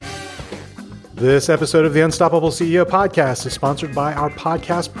This episode of the Unstoppable CEO podcast is sponsored by our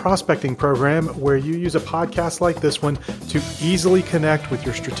podcast prospecting program, where you use a podcast like this one to easily connect with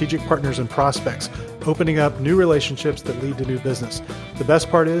your strategic partners and prospects, opening up new relationships that lead to new business. The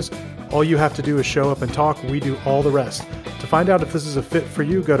best part is, all you have to do is show up and talk. We do all the rest. To find out if this is a fit for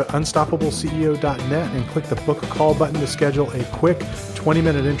you, go to unstoppableceo.net and click the book a call button to schedule a quick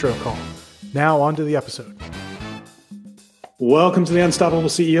 20-minute intro call. Now on to the episode. Welcome to the Unstoppable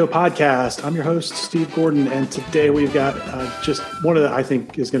CEO podcast. I'm your host, Steve Gordon, and today we've got just one of the, I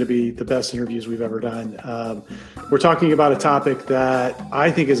think, is going to be the best interviews we've ever done. We're talking about a topic that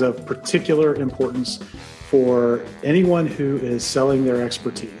I think is of particular importance for anyone who is selling their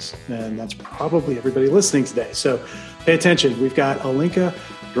expertise, and that's probably everybody listening today. So pay attention. We've got Alinka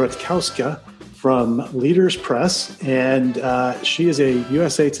Rutkowska from Leaders Press, and she is a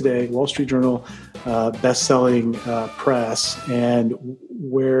USA Today, Wall Street Journal best-selling press, and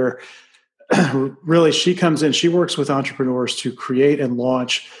where really she comes in, she works with entrepreneurs to create and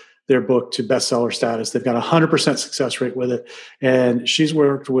launch their book to bestseller status. They've got 100% success rate with it, and she's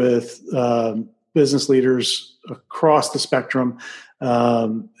worked with business leaders across the spectrum,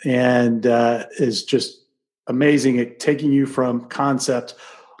 and is just amazing at taking you from concept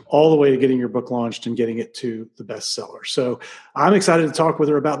all the way to getting your book launched and getting it to the bestseller. So I'm excited to talk with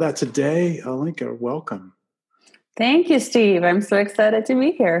her about that today. Alinka, welcome. Thank you, Steve. I'm so excited to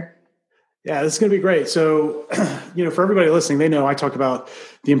be here. Yeah, this is going to be great. So, for everybody listening, they know I talk about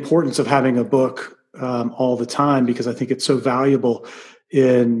the importance of having a book all the time, because I think it's so valuable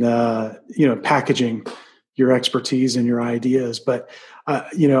in, packaging your expertise and your ideas. But,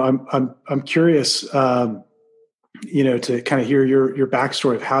 I'm curious, to kind of hear your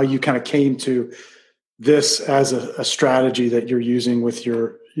backstory of how you kind of came to this as a strategy that you're using with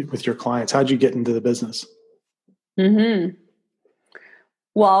your clients. How'd you get into the business? Mm-hmm.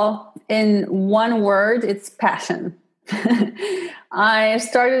 Well, in one word, it's passion. I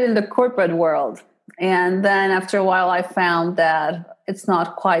started in the corporate world, and then after a while, I found that it's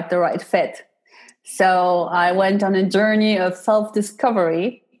not quite the right fit. So I went on a journey of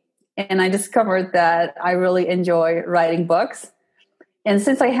self-discovery, and I discovered that I really enjoy writing books. And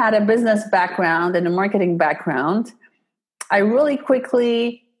since I had a business background and a marketing background, I really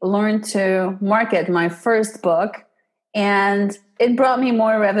quickly learned to market my first book, and it brought me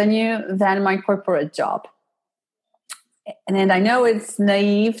more revenue than my corporate job. And I know it's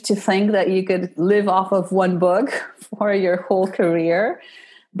naive to think that you could live off of one book for your whole career,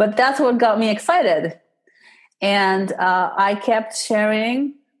 but that's what got me excited. And I kept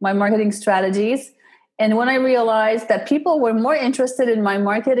sharing my marketing strategies. And when I realized that people were more interested in my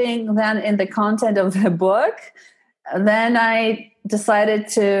marketing than in the content of the book, then I decided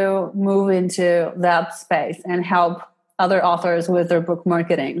to move into that space and help other authors with their book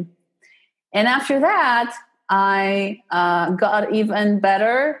marketing. And after that, I got even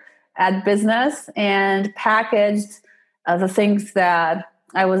better at business and packaged the things that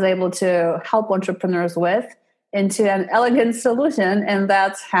I was able to help entrepreneurs with into an elegant solution, and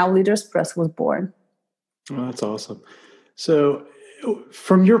that's how Leaders Press was born. Oh, that's awesome. So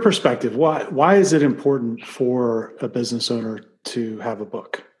from your perspective, why is it important for a business owner to have a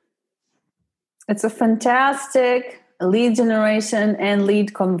book? It's a fantastic lead generation and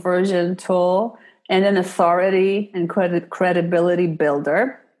lead conversion tool, and an authority and credibility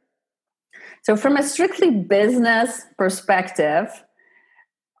builder. So from a strictly business perspective,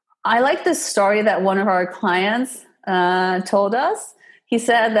 I like this story that one of our clients told us. He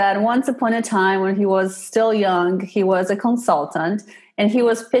said that once upon a time, when he was still young, he was a consultant, and he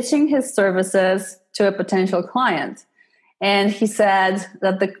was pitching his services to a potential client. And he said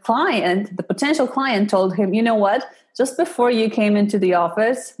that the potential client told him, you know what, just before you came into the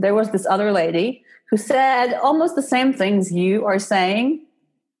office, there was this other lady who said almost the same things you are saying,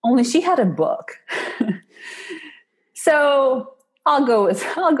 only she had a book. So I'll go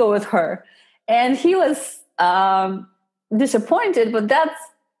with her. And he was disappointed, but that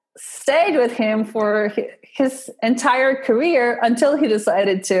stayed with him for his entire career until he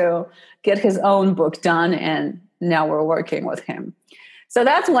decided to get his own book done, and now we're working with him. So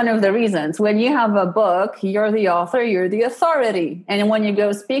that's one of the reasons. When you have a book, you're the author, you're the authority. And when you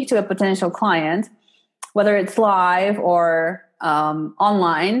go speak to a potential client, whether it's live or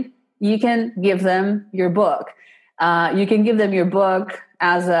online, you can give them your book. You can give them your book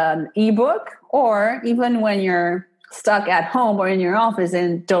as an ebook, or even when you're stuck at home or in your office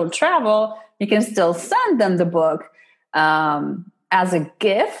and don't travel, you can still send them the book as a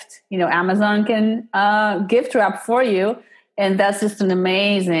gift. Amazon can gift wrap for you, and that's just an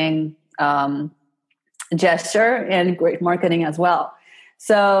amazing gesture and great marketing as well.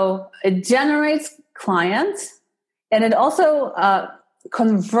 So it generates clients, and it also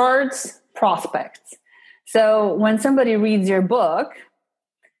converts prospects. So when somebody reads your book,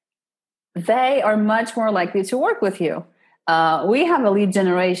 they are much more likely to work with you. We have a lead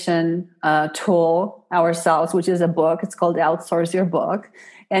generation tool ourselves, which is a book. It's called Outsource Your Book.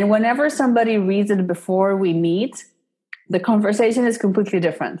 And whenever somebody reads it before we meet, the conversation is completely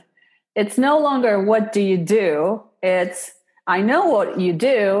different. It's no longer, what do you do? It's, I know what you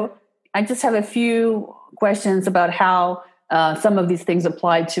do. I just have a few questions about how some of these things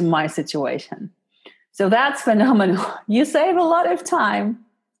apply to my situation. So that's phenomenal. You save a lot of time.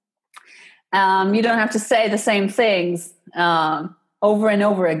 You don't have to say the same things over and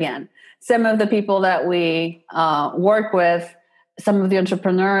over again. Some of the people that we work with, some of the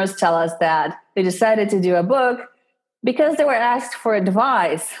entrepreneurs tell us that they decided to do a book because they were asked for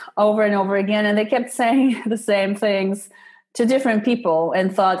advice over and over again, and they kept saying the same things to different people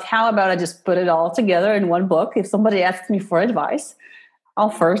and thought, how about I just put it all together in one book? If somebody asks me for advice, I'll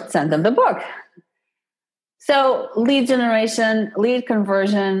first send them the book. So lead generation, lead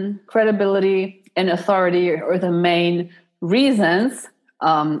conversion, credibility, and authority are the main reasons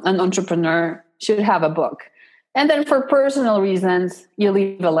an entrepreneur should have a book. And then for personal reasons, you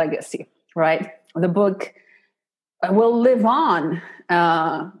leave a legacy, right? The book will live on.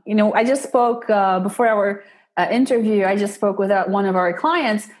 I just spoke before our interview, I just spoke with one of our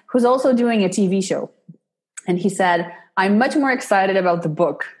clients who's also doing a TV show. And he said, I'm much more excited about the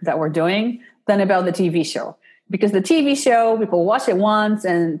book that we're doing than about the TV show. Because the TV show, people watch it once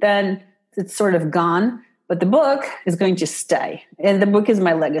and then it's sort of gone. But the book is going to stay. And the book is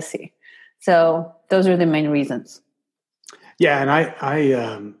my legacy. So those are the main reasons. Yeah.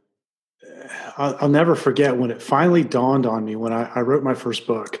 And I'll never forget when it finally dawned on me when I wrote my first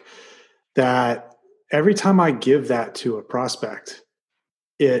book that every time I give that to a prospect,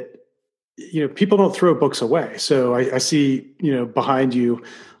 people don't throw books away. So I see, behind you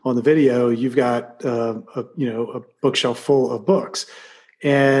on the video, you've got a bookshelf full of books.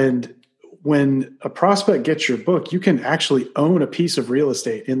 And when a prospect gets your book, you can actually own a piece of real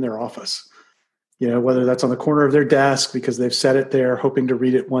estate in their office. Whether that's on the corner of their desk because they've set it there hoping to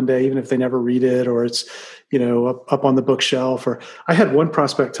read it one day, even if they never read it, or it's, up on the bookshelf. Or I had one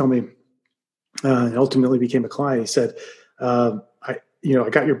prospect tell me, ultimately became a client. He said, I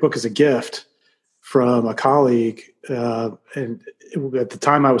got your book as a gift from a colleague. And at the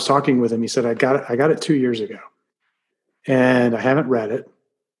time I was talking with him, he said, I got it 2 years ago and I haven't read it.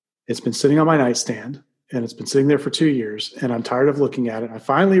 It's been sitting on my nightstand. And it's been sitting there for 2 years, and I'm tired of looking at it. I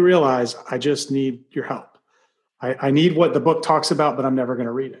finally realized I just need your help. I need what the book talks about, but I'm never going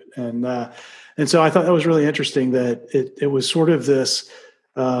to read it. And so I thought that was really interesting that it was sort of this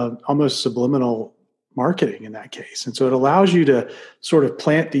almost subliminal marketing in that case. And so it allows you to sort of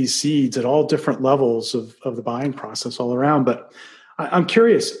plant these seeds at all different levels of the buying process all around. But I'm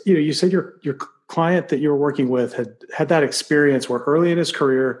curious, you said your client that you were working with had that experience where early in his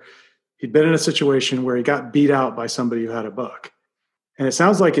career, he'd been in a situation where he got beat out by somebody who had a book. And it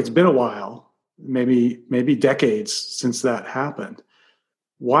sounds like it's been a while, maybe decades since that happened.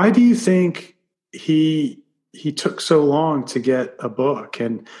 Why do you think he took so long to get a book?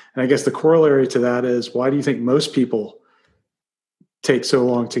 And I guess the corollary to that is, why do you think most people take so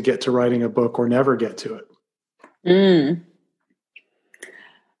long to get to writing a book or never get to it?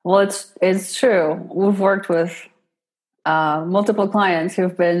 Well, it's true. We've worked with multiple clients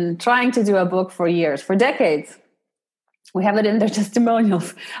who've been trying to do a book for years, for decades. We have it in their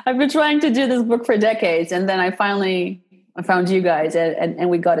testimonials. I've been trying to do this book for decades, and then I found you guys, and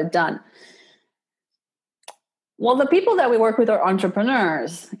we got it done. Well, the people that we work with are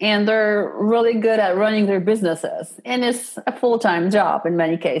entrepreneurs, and they're really good at running their businesses, and it's a full-time job in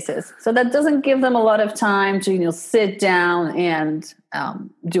many cases. So that doesn't give them a lot of time to sit down and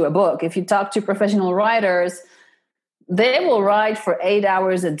do a book. If you talk to professional writers, they will write for 8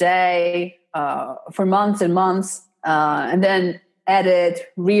 hours a day for months and months, and then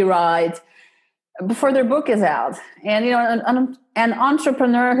edit, rewrite before their book is out. And an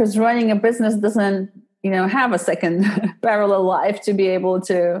entrepreneur who's running a business doesn't have a second parallel life to be able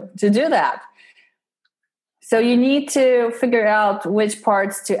to do that. So you need to figure out which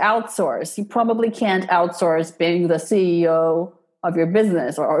parts to outsource. You probably can't outsource being the CEO of your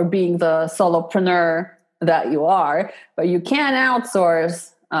business or being the solopreneur that you are, but you can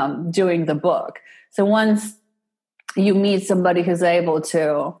outsource doing the book. So once you meet somebody who's able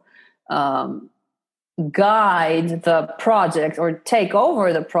to guide the project or take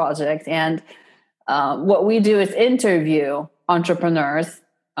over the project, and what we do is interview entrepreneurs.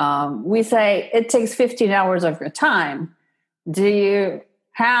 We say it takes 15 hours of your time. Do you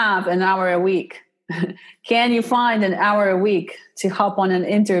have an hour a week? Can you find an hour a week to hop on an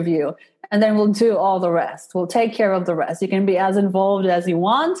interview? And then we'll do all the rest. We'll take care of the rest. You can be as involved as you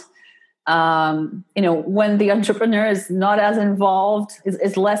want. When the entrepreneur is not as involved,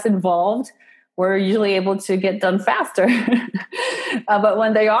 is less involved, we're usually able to get done faster. But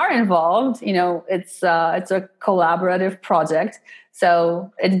when they are involved, it's a collaborative project.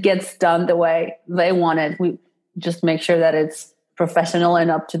 So it gets done the way they want it. We just make sure that it's professional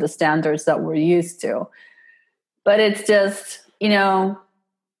and up to the standards that we're used to. But it's just,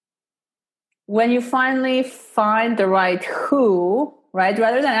 when you finally find the right who, right?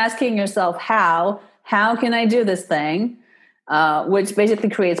 Rather than asking yourself how can I do this thing? Which basically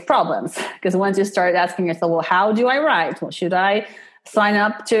creates problems. Because once you start asking yourself, well, how do I write? Well, should I sign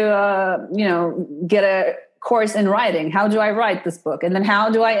up to, get a course in writing? How do I write this book? And then how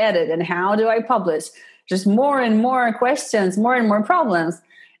do I edit? And how do I publish? Just more and more questions, more and more problems.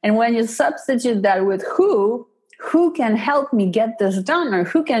 And when you substitute that with who can help me get this done, or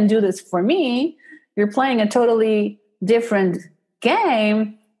who can do this for me, you're playing a totally different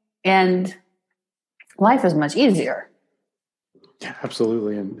game, and life is much easier. Yeah,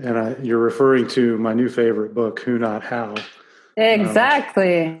 absolutely. And you're referring to my new favorite book, Who Not How.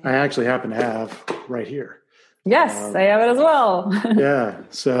 Exactly. I actually happen to have right here. Yes, I have it as well. Yeah.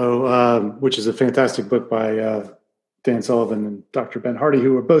 So, which is a fantastic book by Dan Sullivan and Dr. Ben Hardy,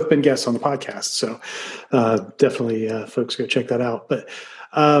 who have both been guests on the podcast. So definitely folks go check that out. But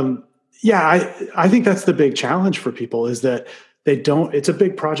I think that's the big challenge for people, is that it's a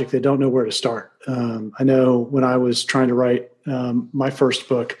big project. They don't know where to start. I know when I was trying to write my first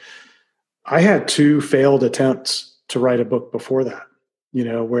book, I had 2 failed attempts to write a book before that,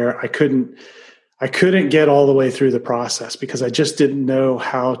 where I couldn't get all the way through the process because I just didn't know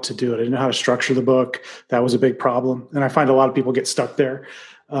how to do it. I didn't know how to structure the book. That was a big problem. And I find a lot of people get stuck there.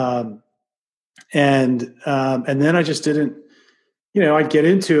 And then I just didn't, I'd get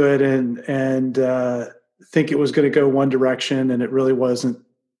into it and think it was going to go one direction, and it really wasn't.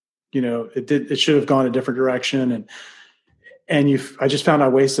 It should have gone a different direction, and I just found I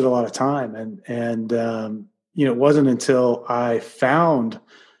wasted a lot of time, and it wasn't until I found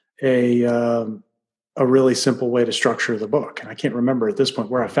a really simple way to structure the book, and I can't remember at this point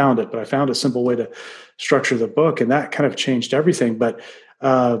where I found it, but I found a simple way to structure the book, and that kind of changed everything. But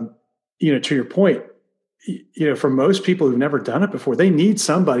to your point, for most people who've never done it before, they need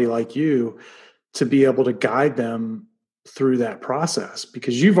somebody like you to be able to guide them through that process,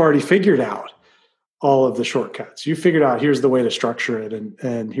 because you've already figured out all of the shortcuts. You figured out here's the way to structure it,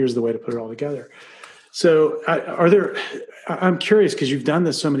 and here's the way to put it all together. So I'm curious, because you've done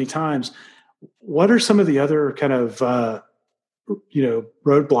this so many times, what are some of the other kind of,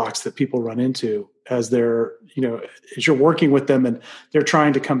 roadblocks that people run into as they're, as you're working with them and they're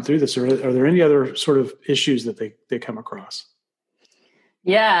trying to come through this? Or are there any other sort of issues that they come across?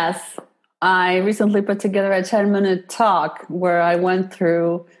 Yes. I recently put together a 10-minute talk where I went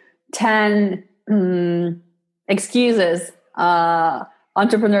through 10 excuses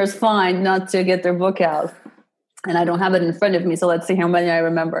entrepreneurs find not to get their book out. And I don't have it in front of me, so let's see how many I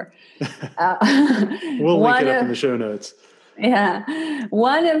remember. We'll link it up in the show notes. Yeah.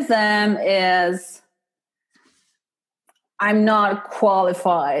 One of them is, I'm not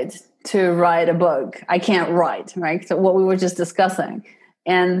qualified to write a book. I can't write, right? So what we were just discussing.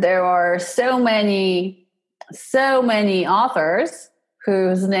 And there are so many authors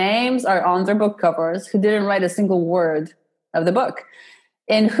whose names are on their book covers who didn't write a single word of the book.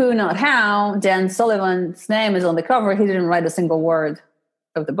 In Who Not How, Dan Sullivan's name is on the cover. He didn't write a single word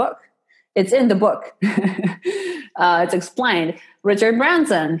of the book. It's in the book. It's explained. Richard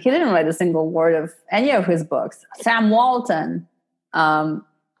Branson, he didn't write a single word of any of his books. Sam Walton,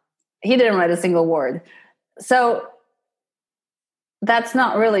 he didn't write a single word. So that's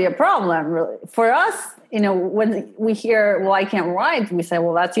not really a problem, really. For us, when we hear, well, I can't write, we say,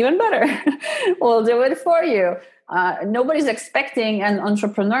 well, that's even better. We'll do it for you. Nobody's expecting an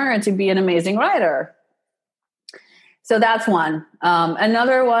entrepreneur to be an amazing writer. So that's one.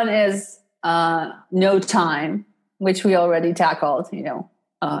 Another one is no time, which we already tackled.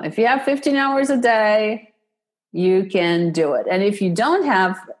 If you have 15 hours a day, you can do it. And if you don't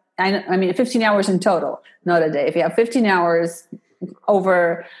have, 15 hours in total, not a day. If you have 15 hours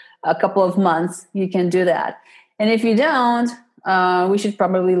over a couple of months, you can do that. And if you don't, we should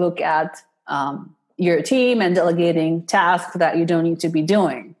probably look at your team and delegating tasks that you don't need to be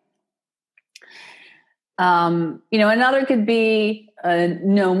doing. Another could be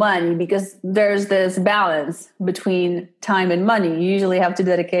no money, because there's this balance between time and money. You usually have to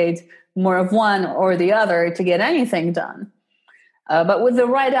dedicate more of one or the other to get anything done. But with the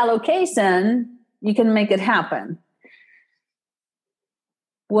right allocation, you can make it happen.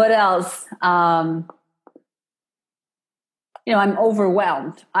 What else? I'm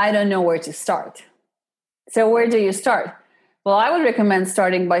overwhelmed. I don't know where to start. So where do you start? Well, I would recommend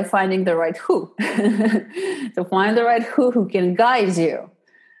starting by finding the right who. So find the right who can guide you.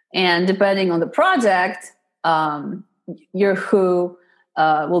 And depending on the project, your who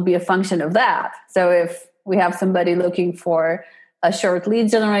will be a function of that. So if we have somebody looking for a short lead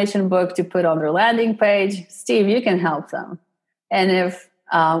generation book to put on their landing page, Steve, you can help them. And if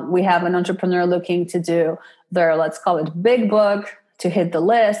we have an entrepreneur looking to do their, let's call it big book, to hit the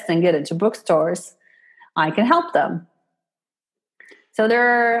list and get into bookstores, I can help them. So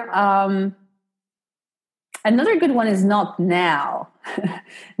another good one is not now.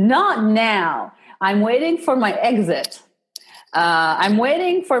 Not now. I'm waiting for my exit. I'm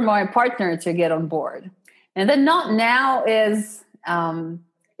waiting for my partner to get on board. And then not now is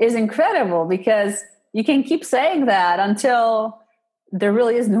incredible, because you can keep saying that until there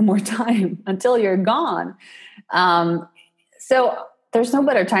really is no more time, until you're gone. So there's no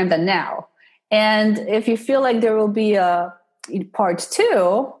better time than now. And if you feel like there will be a part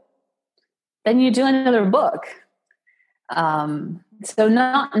 2, then you do another book. So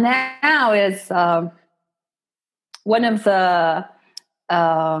not now is one of the,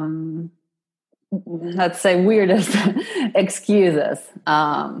 let's say, weirdest excuses,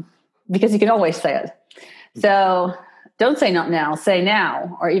 because you can always say it. So don't say not now, say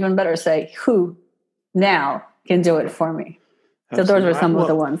now, or even better, say who now can do it for me. Absolutely. So those are some of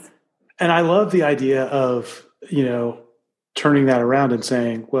the ones. And I love the idea of, turning that around and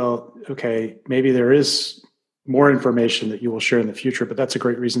saying, well, okay, maybe there is more information that you will share in the future, but that's a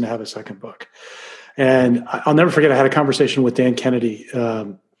great reason to have a second book. And I'll never forget, I had a conversation with Dan Kennedy, I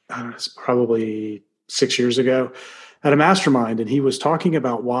don't know, it's probably 6 years ago, at a mastermind. And he was talking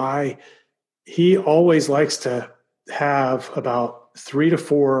about why he always likes to have about 3 to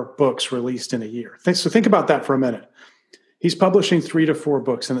 4 books released in a year. So think about that for a minute. He's publishing 3 to 4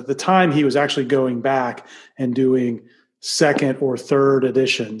 books. And at the time, he was actually going back and doing second or third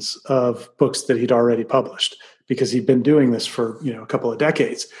editions of books that he'd already published, because he'd been doing this for, a couple of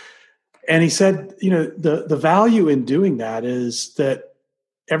decades. And he said, the value in doing that is that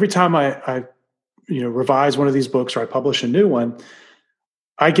every time I revise one of these books or I publish a new one,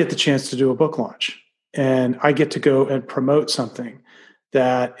 I get the chance to do a book launch, and I get to go and promote something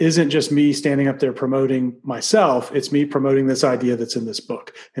that isn't just me standing up there promoting myself. It's me promoting this idea that's in this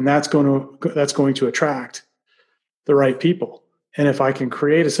book. And that's going to attract the right people. And if I can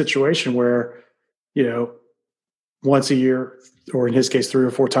create a situation where, once a year, or in his case, 3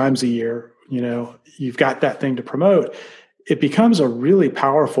 or 4 times a year, you've got that thing to promote, it becomes a really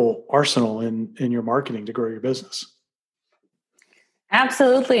powerful arsenal in your marketing to grow your business.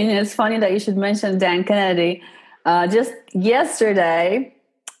 Absolutely. And it's funny that you should mention Dan Kennedy. Just yesterday,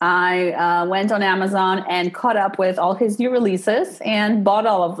 I went on Amazon and caught up with all his new releases and bought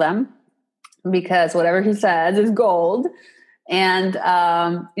all of them, because whatever he says is gold. And,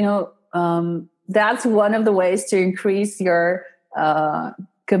 that's one of the ways to increase your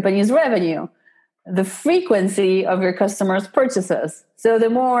company's revenue, the frequency of your customers' purchases. So the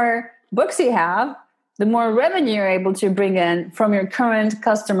more books you have, the more revenue you're able to bring in from your current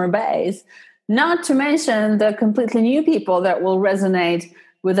customer base, not to mention the completely new people that will resonate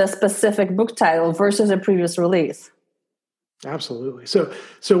with a specific book title versus a previous release. Absolutely. So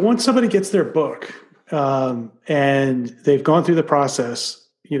once somebody gets their book and they've gone through the process,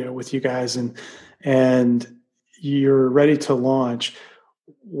 with you guys, and you're ready to launch,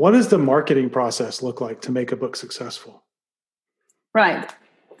 what does the marketing process look like to make a book successful? Right.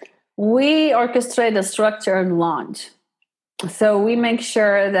 We orchestrate a structured launch. So we make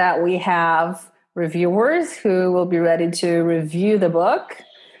sure that we have reviewers who will be ready to review the book.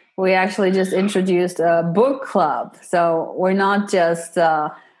 We actually just introduced a book club. So we're not just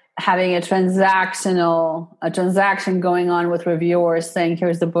having a transaction going on with reviewers saying,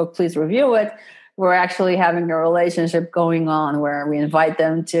 here's the book, please review it. We're actually having a relationship going on where we invite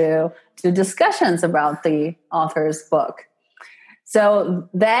them to discussions about the author's book. So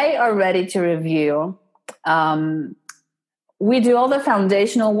they are ready to review. We do all the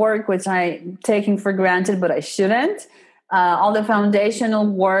foundational work, which I'm taking for granted, but I shouldn't. All the foundational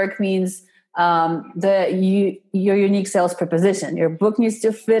work means your unique sales proposition. Your book needs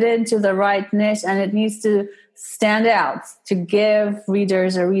to fit into the right niche, and it needs to stand out to give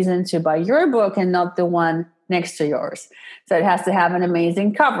readers a reason to buy your book and not the one next to yours. So it has to have an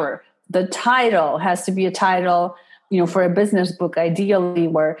amazing cover. The title has to be a title, for a business book, ideally,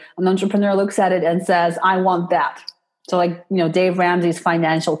 where an entrepreneur looks at it and says, I want that. So like, Dave Ramsey's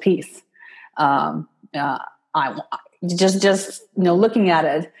Financial Peace. I just looking at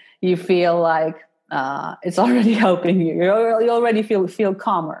it, you feel like it's already helping you. You already feel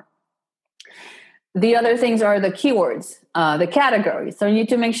calmer. The other things are the keywords, the categories. So you need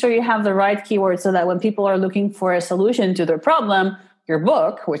to make sure you have the right keywords so that when people are looking for a solution to their problem, your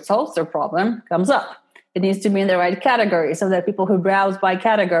book, which solves their problem, comes up. It needs to be in the right category so that people who browse by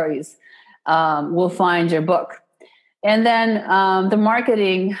categories will find your book. And then the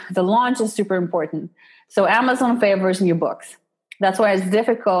marketing, the launch is super important. So Amazon favors new books. That's why it's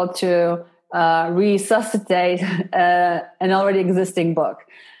difficult to resuscitate an already existing book.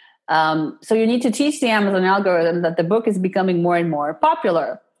 So you need to teach the Amazon algorithm that the book is becoming more and more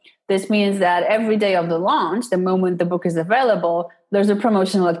popular. This means that every day of the launch, the moment the book is available, there's a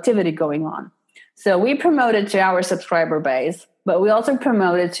promotional activity going on. So we promote it to our subscriber base, but we also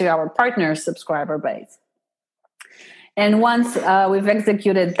promote it to our partners' subscriber base. And once we've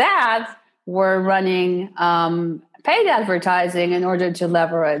executed that, we're running paid advertising in order to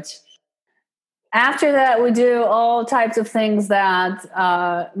leverage. After that, we do all types of things that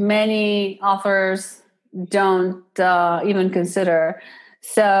many authors don't even consider.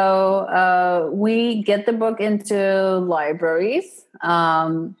 So we get the book into libraries.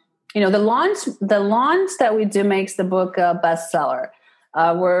 The launch that we do makes the book a bestseller.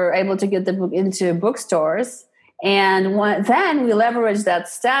 We're able to get the book into bookstores. And then we leverage that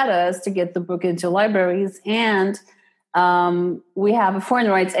status to get the book into libraries. And we have a foreign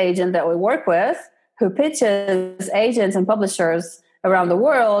rights agent that we work with who pitches agents and publishers around the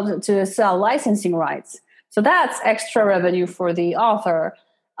world to sell licensing rights. So that's extra revenue for the author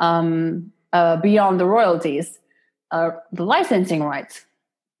beyond the royalties, the licensing rights.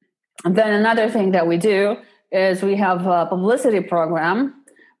 And then another thing that we do is we have a publicity program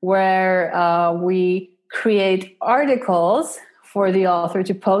where we create articles for the author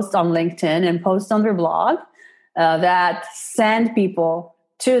to post on LinkedIn and post on their blog that send people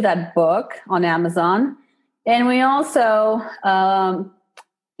to that book on Amazon. And we also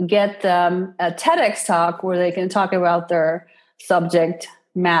get them a TEDx talk where they can talk about their subject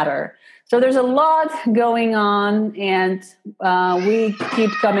matter. So there's a lot going on, and we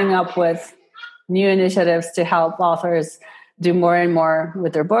keep coming up with new initiatives to help authors do more and more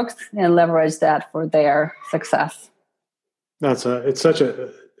with their books and leverage that for their success. It's such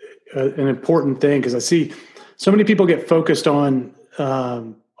an important thing, because I see so many people get focused on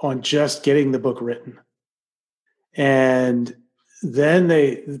just getting the book written, and then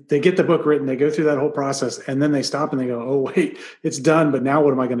they get the book written, they go through that whole process, and then they stop and they go, "Oh wait, it's done, but now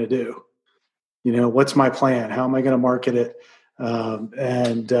what am I going to do? What's my plan? How am I going to market it?"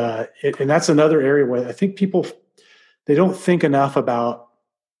 And that's another area where I think people, they don't think enough about,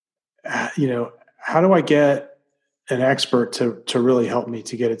 how do I get an expert to really help me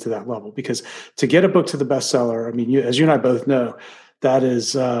to get it to that level? Because to get a book to the bestseller, I mean, as you and I both know,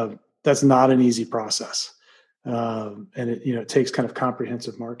 that's not an easy process. And it takes kind of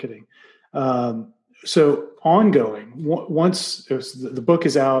comprehensive marketing. So ongoing, once the book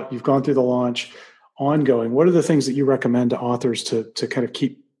is out, you've gone through the launch, ongoing, what are the things that you recommend to authors to kind of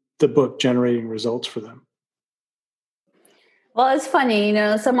keep the book generating results for them? Well, it's funny,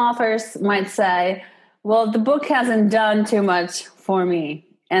 some authors might say, well, the book hasn't done too much for me.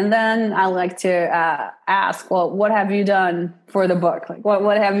 And then I like to ask, well, what have you done for the book? Like,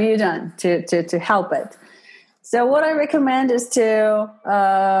 what have you done to help it? So what I recommend is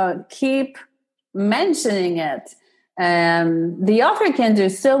to keep mentioning it. The author can do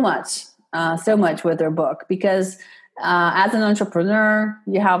so much with their book, because as an entrepreneur,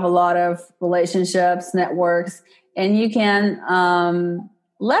 you have a lot of relationships, networks, and you can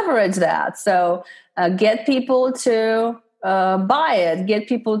leverage that. So get people to buy it, get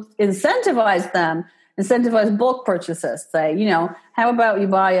people, incentivize bulk purchases. Say, how about you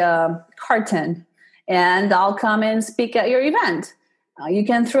buy a carton and I'll come and speak at your event. You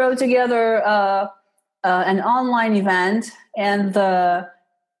can throw together an online event, and the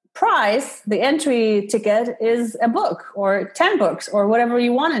price, the entry ticket, is a book or 10 books or whatever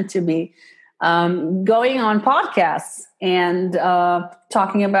you want it to be. Going on podcasts and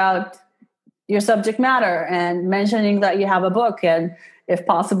talking about your subject matter and mentioning that you have a book, and if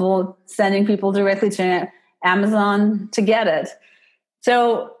possible, sending people directly to Amazon to get it.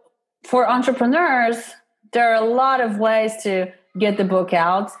 So for entrepreneurs, there are a lot of ways to get the book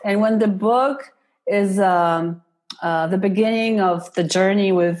out. And when the book is the beginning of the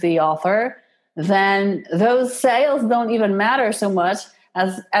journey with the author, then those sales don't even matter so much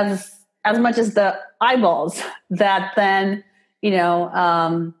as much as the eyeballs that then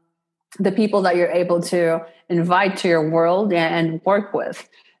the people that you're able to invite to your world and work with.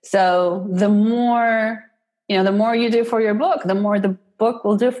 So the more you do for your book, the more the book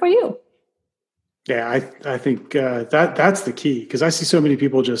will do for you. Yeah, I think that's the key, because I see so many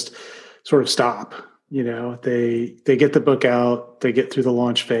people just sort of stop. They get the book out, they get through the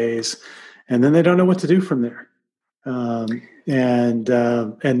launch phase, and then they don't know what to do from there. And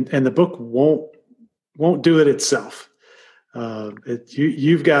the book won't do it itself.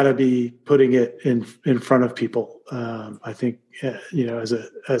 You've got to be putting it in front of people. I think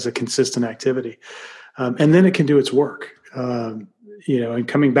as a consistent activity, and then it can do its work. And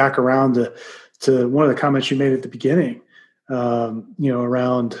coming back around to one of the comments you made at the beginning,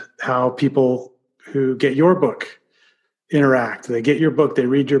 around how people who get your book interact. They get your book, they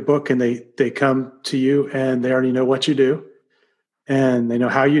read your book, and they come to you, and they already know what you do, and they know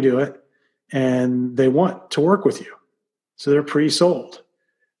how you do it, and they want to work with you. So they're pre-sold.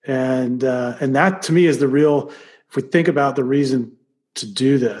 And that to me is the real, if we think about the reason to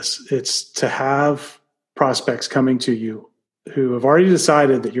do this, it's to have prospects coming to you who have already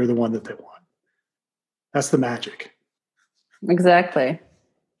decided that you're the one that they want. That's the magic. Exactly.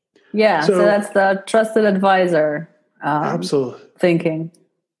 Yeah. So that's the trusted advisor thinking.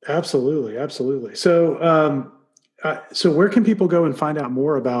 Absolutely. So where can people go and find out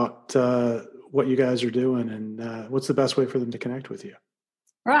more about what you guys are doing, and what's the best way for them to connect with you?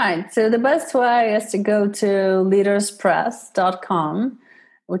 Right. So the best way is to go to leaderspress.com,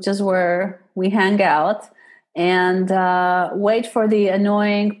 which is where we hang out, and wait for the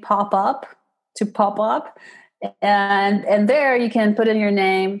annoying pop-up to pop up. And there you can put in your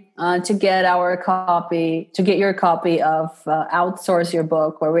name to get your copy of Outsource Your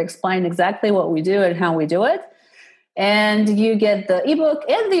Book, where we explain exactly what we do and how we do it. And you get the ebook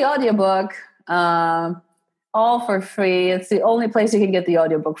and the audiobook all for free. It's the only place you can get the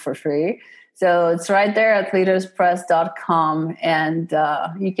audiobook for free. So it's right there at leaderspress.com. And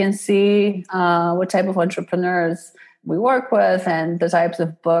you can see what type of entrepreneurs we work with and the types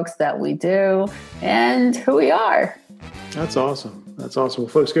of books that we do and who we are. That's awesome. Well,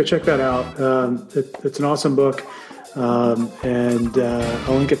 folks, go check that out. It's an awesome book.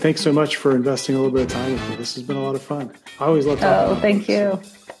 Alinka, thanks so much for investing a little bit of time with me. This has been a lot of fun. I always love talking about thank you.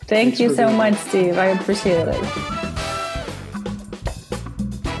 Thank you so much, Steve. I appreciate it.